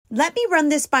Let me run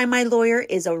this by my lawyer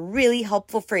is a really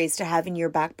helpful phrase to have in your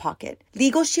back pocket.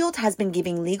 Legal Shield has been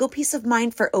giving legal peace of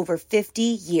mind for over 50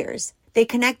 years. They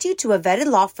connect you to a vetted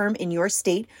law firm in your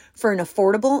state for an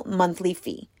affordable monthly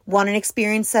fee. Want an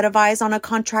experienced set of eyes on a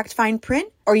contract fine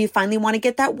print? Or you finally want to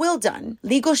get that will done?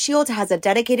 Legal Shield has a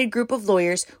dedicated group of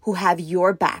lawyers who have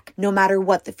your back, no matter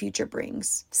what the future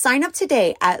brings. Sign up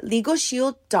today at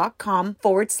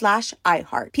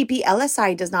LegalShield.com/iHeart.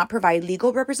 PPLSI does not provide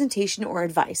legal representation or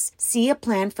advice. See a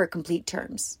plan for complete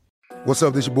terms. What's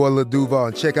up, this your boy Lil Duval,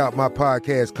 and check out my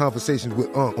podcast, Conversations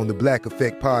with Unc, on the Black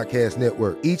Effect Podcast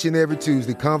Network. Each and every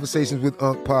Tuesday, Conversations with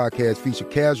Unc podcast feature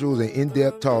casuals and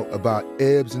in-depth talk about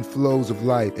ebbs and flows of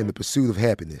life and the pursuit of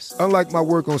happiness. Unlike my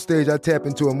work on stage, I tap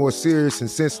into a more serious and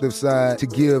sensitive side to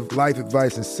give life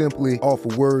advice and simply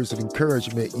offer words of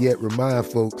encouragement, yet remind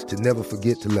folks to never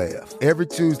forget to laugh. Every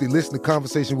Tuesday, listen to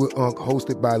Conversations with Unc,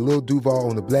 hosted by Lil Duval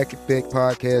on the Black Effect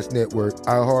Podcast Network,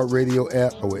 iHeartRadio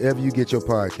app, or wherever you get your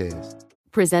podcasts.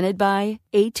 Presented by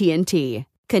AT&T.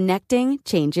 Connecting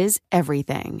changes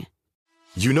everything.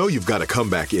 You know you've got a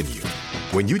comeback in you.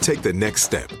 When you take the next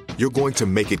step, you're going to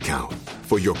make it count.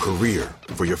 For your career,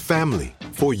 for your family,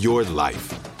 for your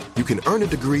life. You can earn a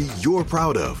degree you're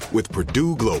proud of with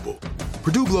Purdue Global.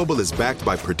 Purdue Global is backed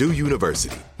by Purdue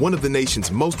University, one of the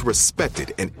nation's most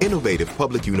respected and innovative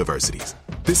public universities.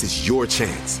 This is your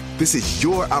chance. This is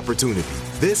your opportunity.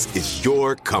 This is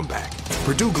your comeback.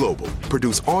 Purdue Global,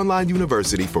 Purdue's online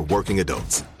university for working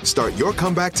adults. Start your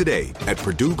comeback today at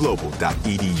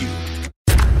purdueglobal.edu.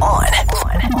 On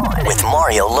with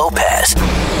Mario Lopez.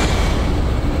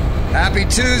 Happy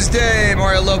Tuesday.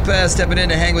 Mario Lopez stepping in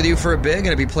to hang with you for a bit.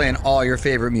 Going to be playing all your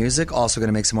favorite music. Also going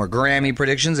to make some more Grammy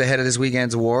predictions ahead of this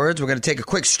weekend's awards. We're going to take a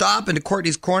quick stop into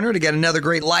Courtney's Corner to get another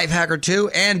great life hack or two,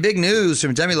 and big news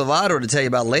from Demi Lovato to tell you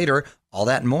about later. All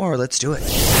that and more. Let's do it.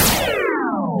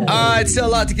 All right, still a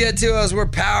lot to get to as we're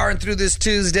powering through this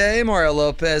Tuesday. Mario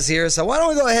Lopez here. So why don't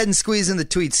we go ahead and squeeze in the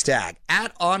tweet stack.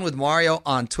 At On With Mario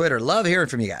on Twitter. Love hearing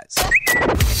from you guys.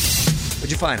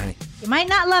 What'd you find, honey? You might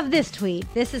not love this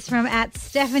tweet. This is from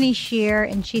 @Stephanie Shear,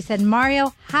 and she said,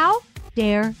 Mario, how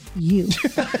dare you?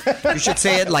 You should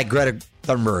say it like Greta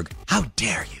Thunberg. How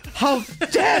dare you? How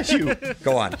dare you?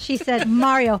 Go on. She said,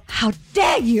 Mario, how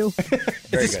dare you?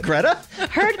 Is this Greta?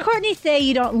 Heard Courtney say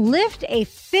you don't lift a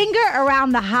finger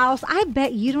around the house. I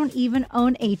bet you don't even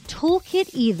own a toolkit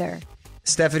either.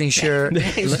 Stephanie Shear,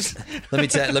 let me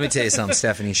tell you something,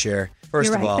 Stephanie Shear.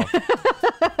 First of all,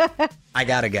 I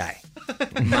got a guy.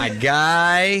 My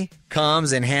guy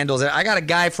comes and handles it. I got a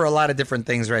guy for a lot of different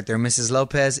things right there. Mrs.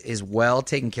 Lopez is well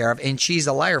taken care of, and she's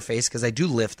a liar face because I do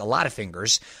lift a lot of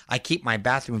fingers. I keep my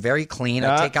bathroom very clean.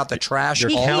 I take out the trash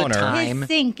all the time. His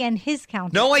sink and his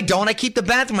counter. No, I don't. I keep the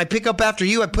bathroom. I pick up after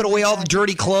you. I put away all the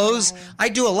dirty clothes. I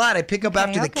do a lot. I pick up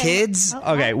after the kids.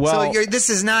 Okay, well, so this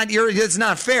is not. It's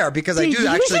not fair because I do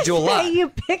actually do a lot. You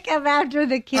pick up after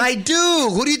the kids. I do.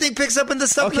 Who do you think picks up in the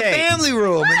stuff in the family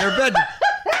room in their bed?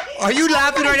 Are you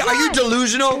laughing? Are you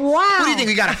delusional? Wow. What do you think?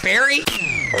 We got a fairy?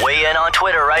 Weigh in on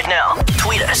Twitter right now.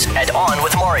 Tweet us at On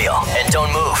With Mario. And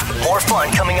don't move. More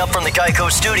fun coming up from the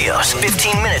Geico Studios.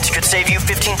 15 minutes could save you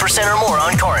 15% or more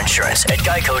on car insurance at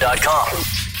geico.com.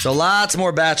 So lots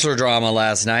more Bachelor drama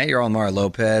last night. You're on Mario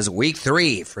Lopez. Week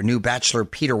 3 for new Bachelor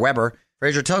Peter Weber.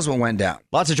 Fraser, tell us what went down.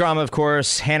 Lots of drama, of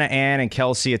course. Hannah Ann and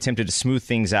Kelsey attempted to smooth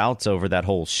things out over that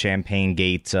whole Champagne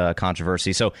Gate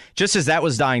controversy. So just as that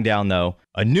was dying down, though,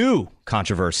 a new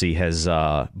controversy has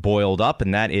boiled up,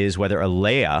 and that is whether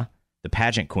Alea, the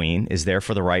pageant queen, is there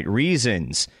for the right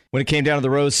reasons. When it came down to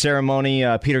the rose ceremony,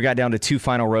 Peter got down to 2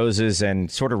 final roses and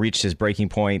sort of reached his breaking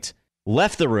point,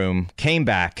 left the room, came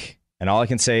back. And all I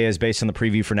can say is, based on the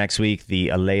preview for next week, the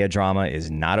Alea drama is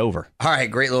not over. All right,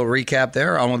 great little recap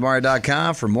there.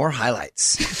 OnWithMario.com for more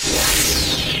highlights.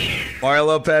 Mario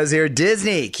Lopez here.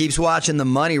 Disney keeps watching the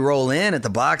money roll in at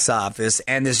the box office,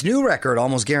 and this new record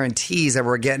almost guarantees that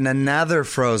we're getting another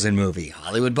Frozen movie.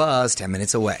 Hollywood Buzz, 10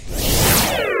 minutes away.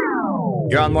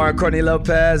 You're on Mario Courtney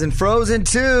Lopez, and Frozen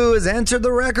 2 has entered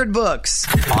the record books.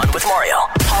 On With Mario,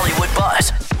 Hollywood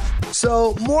Buzz.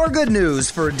 So, more good news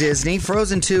for Disney.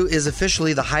 Frozen 2 is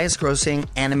officially the highest-grossing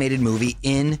animated movie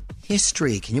in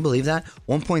history. Can you believe that?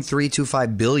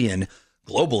 $1.325 billion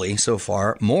globally so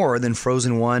far, more than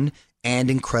Frozen 1 and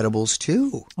Incredibles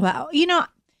 2. Wow. You know,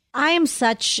 I am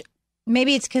such...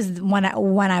 Maybe it's because when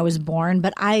I was born,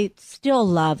 but I still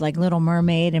love like Little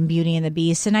Mermaid and Beauty and the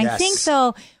Beast. And I think,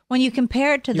 though, when you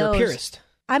compare it to You're those... a purist.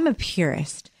 I'm a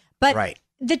purist. But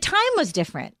the time was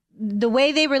different. The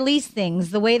way they release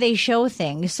things, the way they show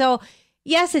things. So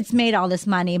yes, it's made all this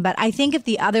money, but I think if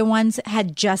the other ones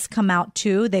had just come out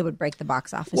too, they would break the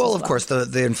box office. Well, of course,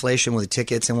 the inflation with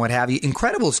tickets and what have you.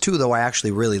 Incredibles 2, though, I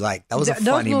actually really liked. That was a funny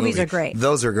movie. Those movies are great.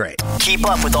 Those are great. Keep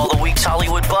up with all the week's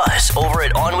Hollywood buzz over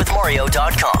at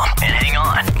OnWithMario.com. And hang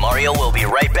on, Mario will be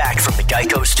right back from the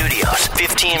Geico Studios.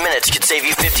 15 minutes could save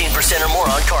you 15% or more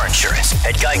on car insurance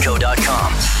at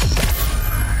Geico.com.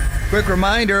 Quick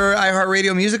reminder,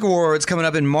 iHeartRadio Music Awards coming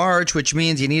up in March, which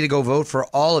means you need to go vote for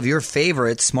all of your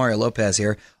favorites. Mario Lopez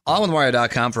here.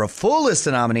 OnWithMario.com for a full list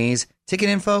of nominees, ticket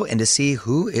info, and to see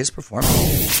who is performing.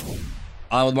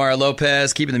 On with Mario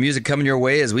Lopez, keeping the music coming your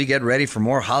way as we get ready for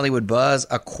more Hollywood buzz.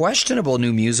 A questionable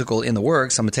new musical in the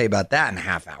works. I'm going to tell you about that in a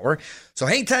half hour. So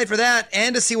hang tight for that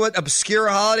and to see what obscure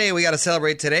holiday we got to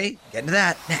celebrate today. Get into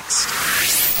that next.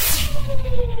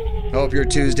 Hope your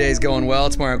Tuesday's going well.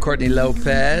 It's Mario Courtney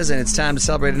Lopez, and it's time to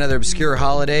celebrate another obscure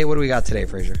holiday. What do we got today,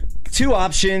 Fraser? 2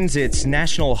 options. It's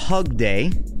National Hug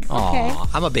Day. Aw,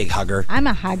 I'm a big hugger. I'm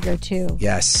a hugger, too.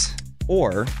 Yes.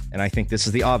 Or, and I think this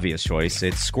is the obvious choice,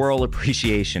 it's Squirrel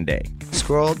Appreciation Day.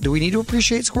 Squirrel? Do we need to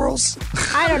appreciate squirrels?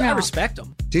 I don't know. I respect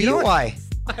them. Do you? Why?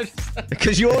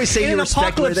 Because you always say In you an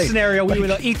respect apocalypse scenario, we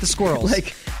would eat the squirrels.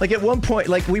 Like at one point,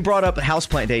 like we brought up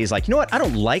houseplant day. He's like, you know what? I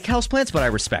don't like houseplants, but I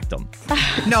respect them.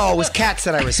 No, it was cats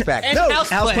that I respect. And No,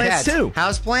 houseplants. houseplants too.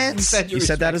 Houseplants? You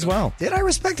said that as well. Did I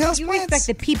respect houseplants? You respect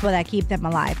the people that keep them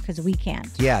alive because we can't.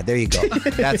 Yeah, there you go.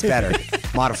 That's better.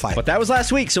 Modified. But that was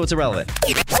last week, so it's irrelevant.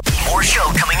 More show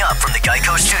coming up from the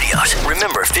Geico Studios.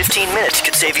 Remember, 15 minutes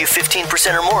could save you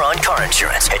 15% or more on car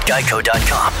insurance at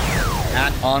Geico.com.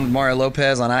 At On Mario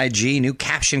Lopez on IG, new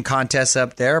caption contests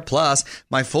up there. Plus,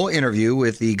 my full interview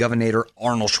with the Governor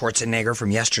Arnold Schwarzenegger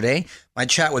from yesterday. My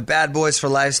chat with Bad Boys for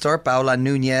Life star Paola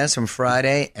Nunez from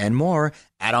Friday, and more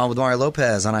at On with Mario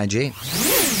Lopez on IG.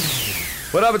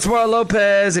 What up, it's Mario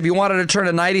Lopez. If you wanted to turn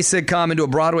a 90s sitcom into a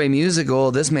Broadway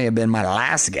musical, this may have been my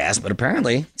last guess, but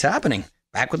apparently it's happening.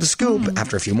 Back with the scoop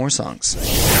after a few more songs.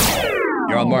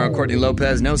 You're on Mario Courtney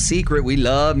Lopez. No secret, we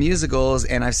love musicals,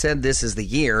 and I've said this is the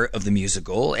year of the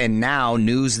musical, and now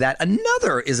news that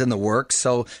another is in the works,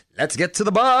 so let's get to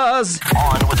the buzz.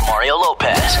 On with Mario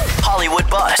Lopez. Hollywood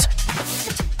buzz.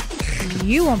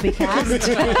 You won't be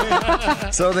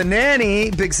cast. So The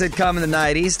Nanny, big sitcom in the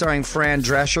 90s, starring Fran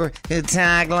Drescher. You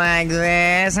talk like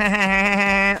this.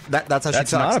 That's how she talks.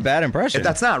 That's not a bad impression.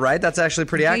 That's not, right? That's actually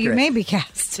pretty accurate. You may be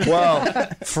cast. Well,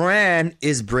 Fran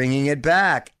is bringing it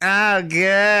back. Oh,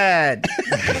 good.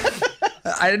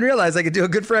 I didn't realize I could do a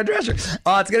good Fran Drescher.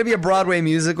 It's going to be a Broadway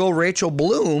musical. Rachel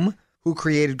Bloom, who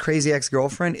created Crazy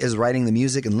Ex-Girlfriend, is writing the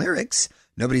music and lyrics.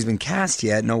 Nobody's been cast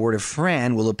yet. No word if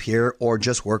Fran will appear or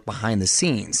just work behind the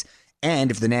scenes. And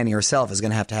if the nanny herself is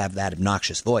going to have that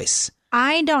obnoxious voice.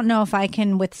 I don't know if I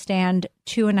can withstand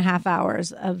 2.5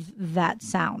 hours of that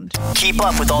sound. Keep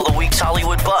up with all the week's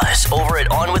Hollywood buzz over at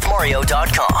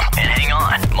OnWithMario.com. And hang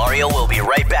on, Mario will be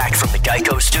right back from the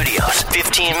Geico Studios.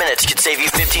 15 minutes could save you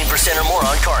 15% or more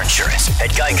on car insurance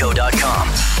at Geico.com.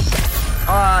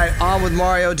 All right, On with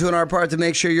Mario, doing our part to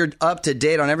make sure you're up to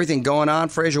date on everything going on.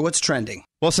 Fraser, what's trending?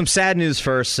 Well, some sad news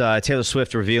first. Taylor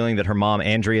Swift revealing that her mom,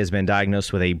 Andrea, has been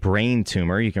diagnosed with a brain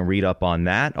tumor. You can read up on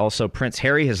that. Also, Prince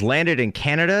Harry has landed in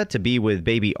Canada to be with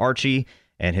baby Archie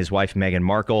and his wife, Meghan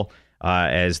Markle,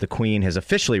 as the Queen has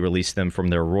officially released them from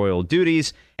their royal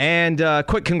duties. And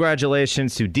quick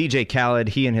congratulations to DJ Khaled.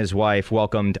 He and his wife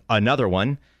welcomed another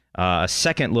one, a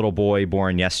second little boy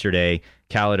born yesterday.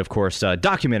 Khaled, of course,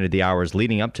 documented the hours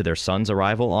leading up to their son's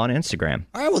arrival on Instagram.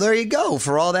 All right, well, there you go.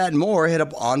 For all that and more, hit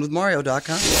up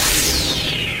onwithmario.com.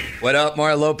 What up,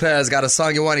 Mario Lopez? Got a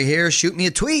song you want to hear? Shoot me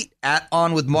a tweet at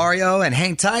On With Mario and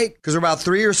hang tight because we're about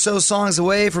 3 or so songs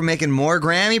away from making more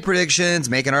Grammy predictions,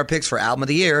 making our picks for Album of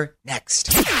the Year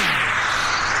next.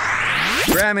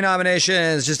 Grammy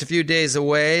nominations just a few days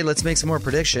away. Let's make some more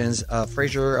predictions.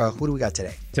 Fraser, who do we got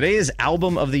today? Today is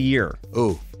Album of the Year.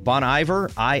 Ooh. Bon Iver,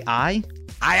 I.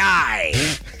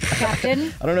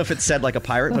 Captain? I don't know if it's said like a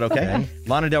pirate, but okay.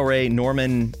 Lana Del Rey,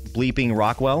 Norman Bleeping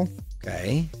Rockwell.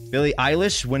 Okay. Billie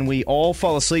Eilish, When We All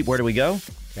Fall Asleep, Where Do We Go?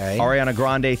 Okay. Ariana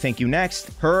Grande, Thank You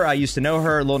Next. Her, I Used to Know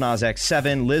Her. Lil Nas X,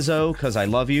 7. Lizzo, Cause I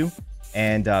Love You.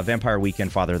 And Vampire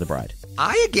Weekend, Father of the Bride.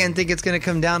 I again think it's going to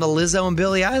come down to Lizzo and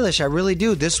Billie Eilish. I really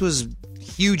do. This was a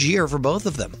huge year for both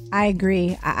of them. I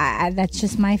agree. That's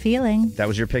just my feeling. That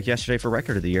was your pick yesterday for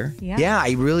Record of the Year? Yeah,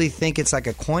 I really think it's like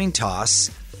a coin toss.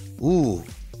 Ooh,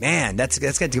 man, that's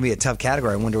got to be a tough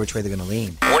category. I wonder which way they're going to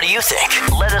lean. What do you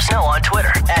think? Let us know on Twitter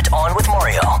at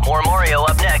OnWithMario. More Mario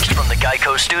up next from the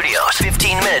Geico Studios.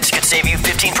 15 minutes could save you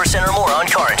 15% or more on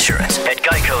car insurance at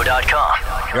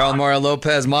Geico.com. You're on Mario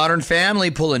Lopez. Modern Family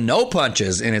pulling no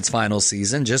punches in its final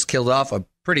season. Just killed off a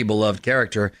pretty beloved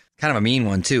character. Kind of a mean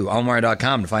one, too.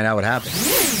 Almario.com to find out what happened.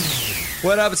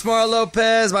 What up? It's Mario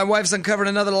Lopez. My wife's uncovered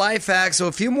another life hack, so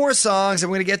a few more songs,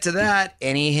 and we're going to get to that.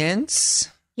 Any hints?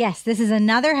 Yes, this is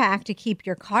another hack to keep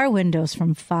your car windows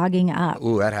from fogging up.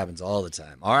 Ooh, that happens all the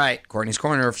time. All right, Courtney's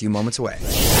Corner, a few moments away.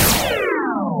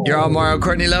 You're all Mario,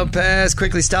 Courtney Lopez.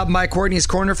 Quickly stopping by Courtney's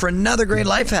Corner for another great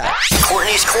life hack.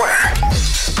 Courtney's Corner.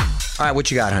 All right,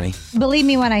 what you got, honey? Believe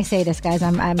me when I say this, guys.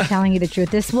 I'm telling you the truth.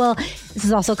 This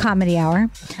is also comedy hour.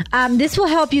 This will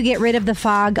help you get rid of the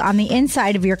fog on the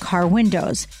inside of your car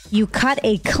windows. You cut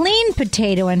a clean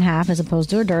potato in half as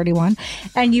opposed to a dirty one,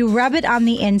 and you rub it on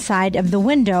the inside of the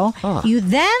window. You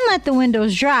then let the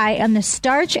windows dry, and the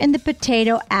starch in the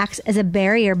potato acts as a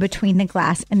barrier between the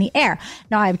glass and the air.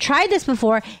 Now, I've tried this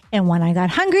before, and when I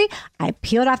got hungry, I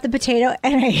peeled off the potato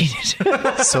and I ate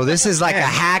it. So this is like a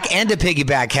hack and a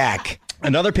piggyback hack.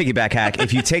 Another piggyback hack.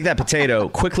 If you take that potato,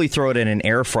 quickly throw it in an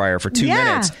air fryer for 2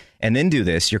 minutes, and then do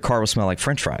this, your car will smell like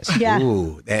French fries. Yeah.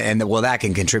 Ooh, and well, that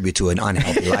can contribute to an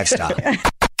unhealthy lifestyle.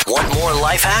 Want more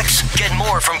life hacks? Get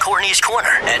more from Courtney's Corner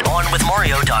at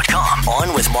OnWithMario.com.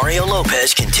 On with Mario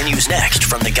Lopez continues next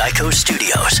from the Geico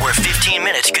Studios, where 15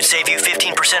 minutes could save you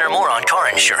 15% or more on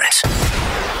car insurance.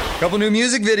 Couple new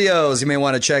music videos you may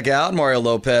want to check out. Mario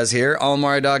Lopez here,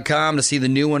 OnMario.com to see the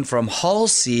new one from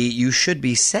Halsey. You Should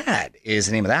Be Sad is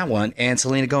the name of that one. And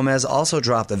Selena Gomez also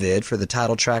dropped a vid for the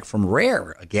title track from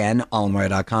Rare. Again,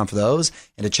 OnMario.com for those.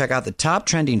 And to check out the top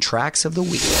trending tracks of the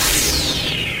week.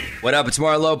 What up? It's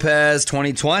Mario Lopez.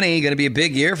 2020, going to be a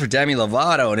big year for Demi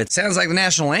Lovato. And it sounds like the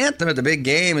national anthem at the big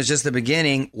game is just the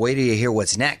beginning. Wait till you hear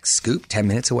what's next. Scoop, 10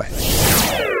 minutes away.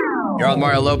 You're on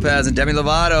Mario Lopez and Demi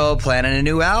Lovato planning a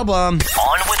new album.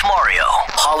 On with Mario,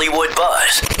 Hollywood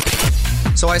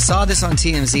Buzz. So I saw this on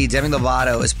TMZ. Demi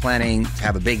Lovato is planning to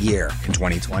have a big year in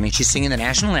 2020. She's singing the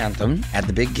national anthem at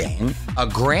the big game, a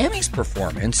Grammys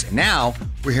performance, and now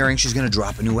we're hearing she's going to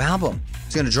drop a new album.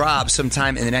 It's going to drop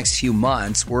sometime in the next few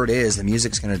months. Word is the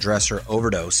music's going to address her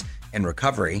overdose and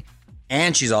recovery,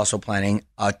 and she's also planning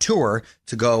a tour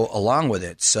to go along with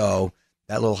it. So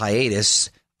that little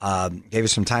hiatus gave her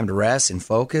some time to rest and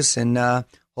focus, and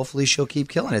hopefully she'll keep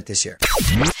killing it this year.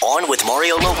 On with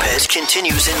Mario Lopez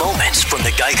continues in moments from the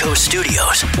Geico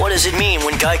Studios. What does it mean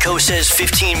when Geico says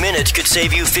 15 minutes could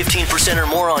save you 15% or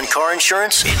more on car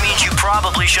insurance? It means you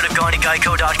probably should have gone to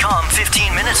Geico.com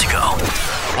 15 minutes ago.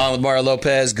 On with Mario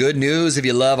Lopez. Good news if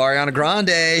you love Ariana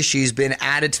Grande. She's been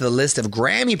added to the list of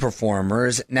Grammy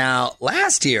performers. Now,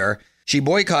 last year, she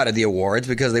boycotted the awards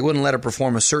because they wouldn't let her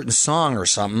perform a certain song or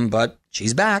something, but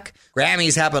she's back.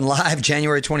 Grammys happen live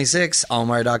January 26th,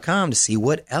 Almario.com to see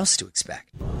what else to expect.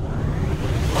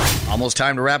 Almost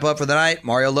time to wrap up for the night.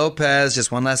 Mario Lopez,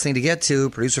 just one last thing to get to.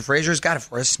 Producer Fraser's got it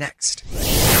for us next.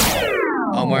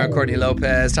 Mario, Courtney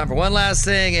Lopez. Time for one last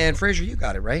thing, and Fraser, you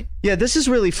got it, right? Yeah, this is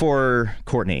really for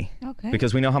Courtney. Okay.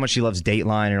 Because we know how much she loves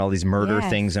Dateline and all these murder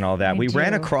things and all that. We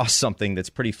ran do. across something that's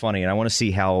pretty funny, and I want to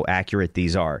see how accurate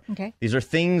these are. Okay. These are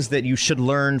things that you should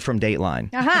learn from Dateline.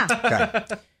 Aha. Okay.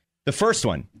 The first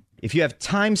one. If you have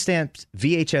time-stamped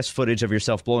VHS footage of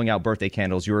yourself blowing out birthday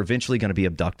candles, you're eventually going to be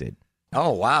abducted.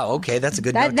 Oh, wow. Okay, that's a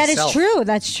good note That to is self. true.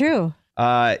 That's true.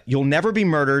 You'll never be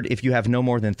murdered if you have no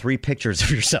more than 3 pictures of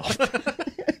yourself.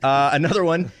 Another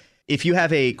one. If you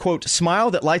have a, quote,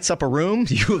 smile that lights up a room,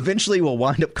 you eventually will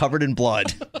wind up covered in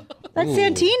blood. That's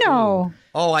Santino.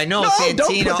 Oh, I know, No, Santino.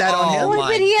 don't put that on him. Oh, Oh,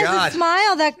 my but he has God. a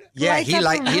smile that lights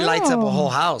up a he lights up a room. whole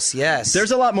house, yes.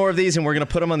 There's a lot more of these, and we're going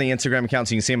to put them on the Instagram account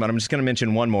so you can see them, but I'm just going to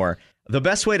mention one more. The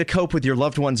best way to cope with your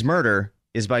loved one's murder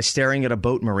is by staring at a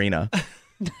boat marina.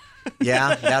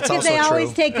 Yeah, that's Because also they true.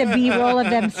 always take the B-roll of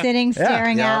them sitting,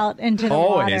 staring yeah. out into the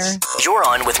Always. water. You're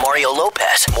on with Mario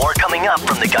Lopez. More coming up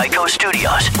from the Geico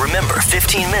Studios. Remember,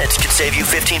 15 minutes could save you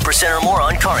 15% or more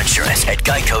on car insurance at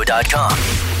Geico.com.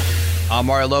 I'm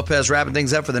Mario Lopez, wrapping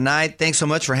things up for the night. Thanks so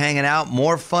much for hanging out.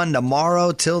 More fun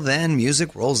tomorrow. Till then,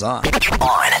 music rolls on.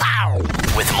 On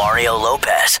with Mario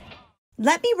Lopez.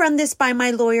 Let me run this by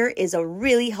my lawyer is a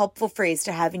really helpful phrase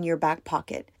to have in your back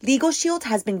pocket. Legal Shield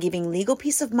has been giving legal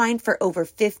peace of mind for over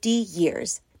 50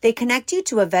 years. They connect you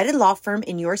to a vetted law firm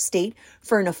in your state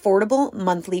for an affordable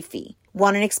monthly fee.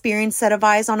 Want an experienced set of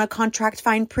eyes on a contract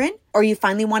fine print? Or you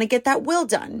finally want to get that will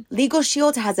done? Legal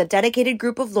Shield has a dedicated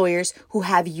group of lawyers who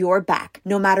have your back,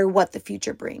 no matter what the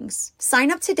future brings. Sign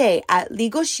up today at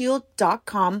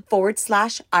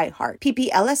LegalShield.com/iHeart.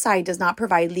 PPLSI does not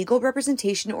provide legal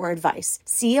representation or advice.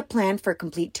 See a plan for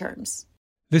complete terms.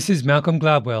 This is Malcolm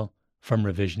Gladwell from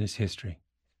Revisionist History.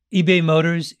 eBay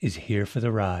Motors is here for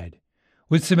the ride.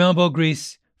 With some elbow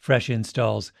grease, fresh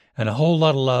installs, and a whole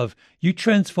lot of love, you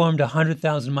transformed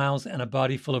 100,000 miles and a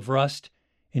body full of rust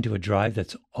into a drive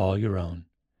that's all your own.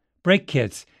 Brake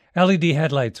kits, LED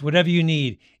headlights, whatever you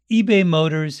need, eBay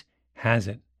Motors has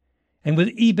it. And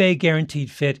with eBay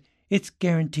Guaranteed Fit, it's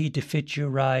guaranteed to fit your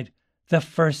ride the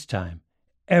first time,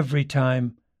 every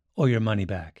time, or your money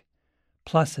back.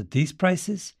 Plus, at these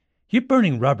prices, you're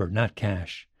burning rubber, not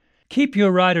cash. Keep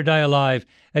your ride or die alive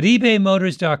at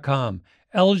ebaymotors.com.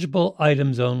 Eligible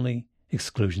items only.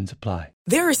 Exclusions apply.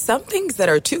 There are some things that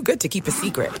are too good to keep a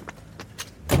secret.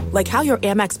 Like how your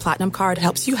Amex Platinum card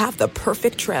helps you have the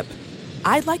perfect trip.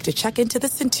 I'd like to check into the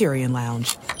Centurion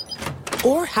Lounge.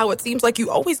 Or how it seems like you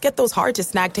always get those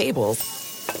hard-to-snag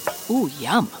tables. Ooh,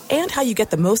 yum. And how you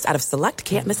get the most out of select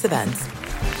can't-miss events.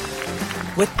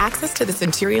 With access to the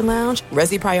Centurion Lounge,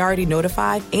 Resi Priority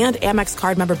Notified, and Amex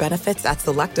card member benefits at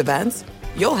select events,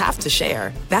 you'll have to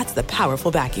share. That's the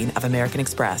powerful backing of American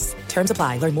Express. Terms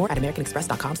apply. Learn more at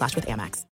americanexpress.com/withAmex.